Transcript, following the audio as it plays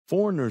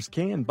Foreigners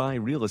can buy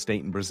real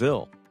estate in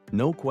Brazil,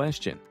 no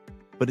question,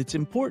 but it's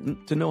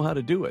important to know how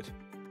to do it.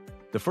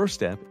 The first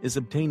step is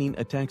obtaining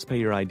a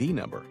taxpayer ID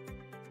number.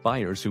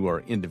 Buyers who are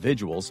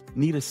individuals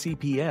need a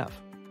CPF,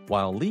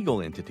 while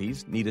legal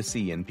entities need a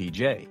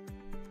CNPJ.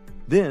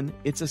 Then,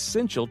 it's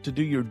essential to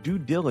do your due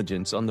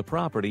diligence on the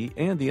property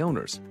and the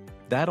owners.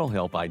 That'll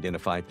help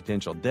identify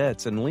potential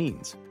debts and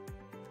liens.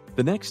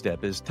 The next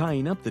step is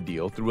tying up the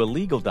deal through a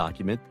legal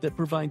document that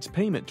provides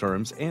payment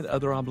terms and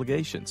other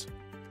obligations.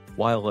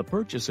 While a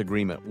purchase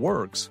agreement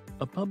works,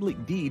 a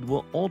public deed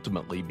will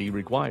ultimately be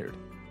required.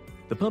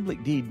 The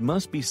public deed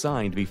must be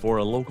signed before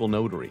a local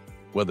notary,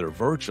 whether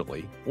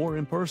virtually or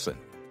in person.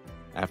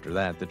 After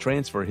that, the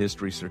transfer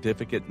history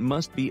certificate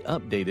must be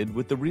updated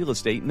with the real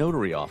estate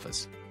notary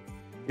office.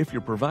 If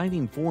you're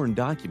providing foreign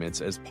documents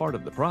as part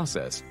of the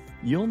process,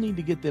 you'll need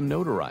to get them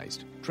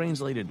notarized,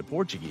 translated to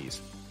Portuguese,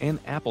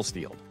 and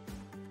apostilled.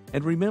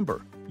 And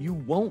remember, you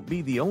won't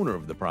be the owner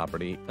of the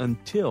property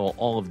until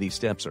all of these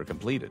steps are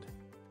completed.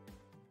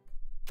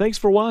 Thanks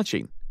for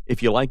watching.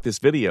 If you like this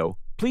video,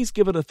 please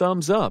give it a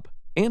thumbs up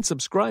and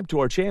subscribe to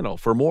our channel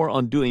for more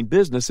on doing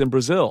business in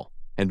Brazil.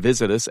 And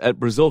visit us at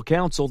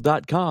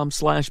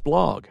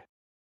brazilcouncil.com/blog.